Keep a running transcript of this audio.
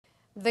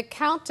The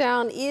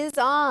countdown is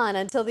on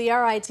until the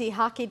RIT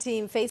hockey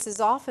team faces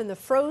off in the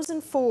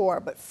Frozen Four,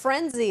 but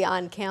frenzy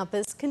on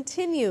campus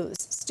continues.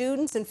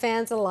 Students and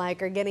fans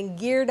alike are getting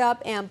geared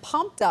up and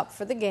pumped up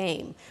for the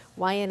game.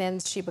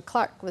 YNN's Sheba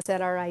Clark was at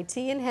RIT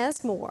and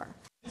has more.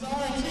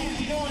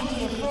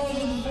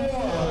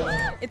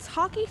 It's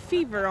hockey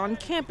fever on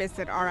campus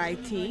at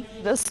RIT.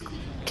 This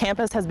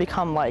campus has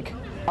become like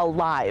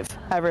alive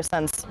ever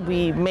since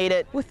we made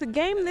it. With the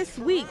game this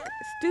week,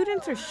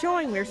 students are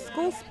showing their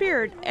school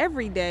spirit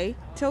every day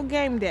till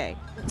game day.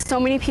 So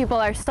many people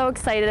are so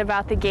excited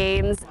about the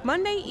games.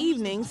 Monday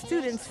evening,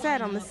 students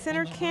sat on the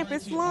center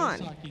campus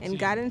lawn and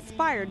got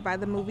inspired by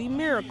the movie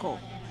Miracle,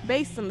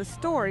 based on the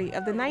story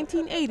of the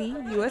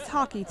 1980 U.S.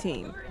 hockey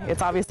team.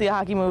 It's obviously a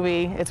hockey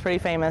movie, it's pretty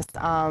famous,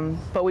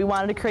 but we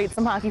wanted to create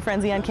some hockey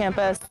frenzy on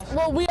campus.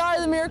 Well, we are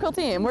the Miracle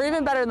team. We're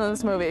even better than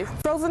this movie.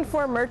 Frozen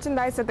Four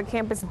merchandise at the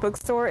campus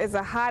bookstore is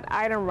a hot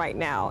item right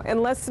now.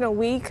 In less than a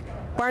week,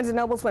 Barnes &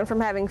 Noble's went from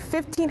having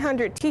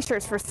 1,500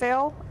 t-shirts for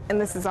sale, and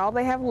this is all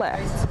they have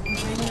left.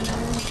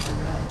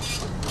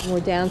 We're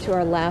down to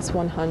our last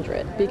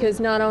 100 because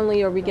not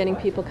only are we getting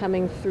people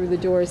coming through the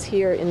doors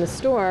here in the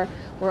store,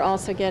 we're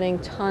also getting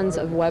tons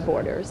of web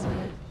orders.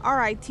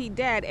 RIT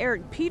dad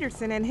Eric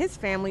Peterson and his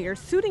family are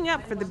suiting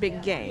up for the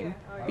big game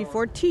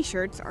before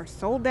t-shirts are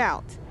sold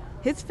out.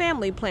 His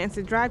family plans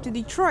to drive to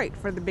Detroit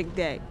for the big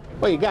day.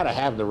 Well, you got to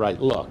have the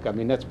right look. I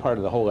mean, that's part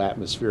of the whole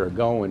atmosphere of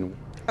going.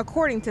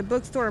 According to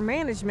bookstore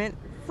management,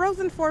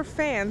 Frozen Four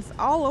fans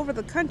all over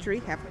the country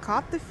have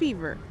caught the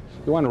fever.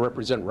 You want to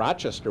represent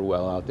Rochester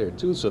well out there,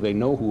 too, so they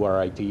know who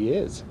RIT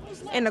is.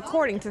 And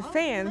according to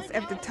fans,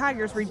 if the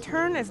Tigers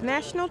return as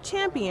national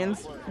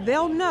champions,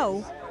 they'll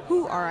know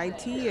who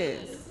RIT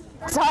is.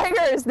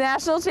 Tigers,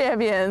 national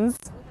champions.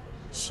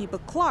 Sheba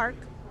Clark,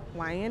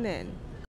 YNN.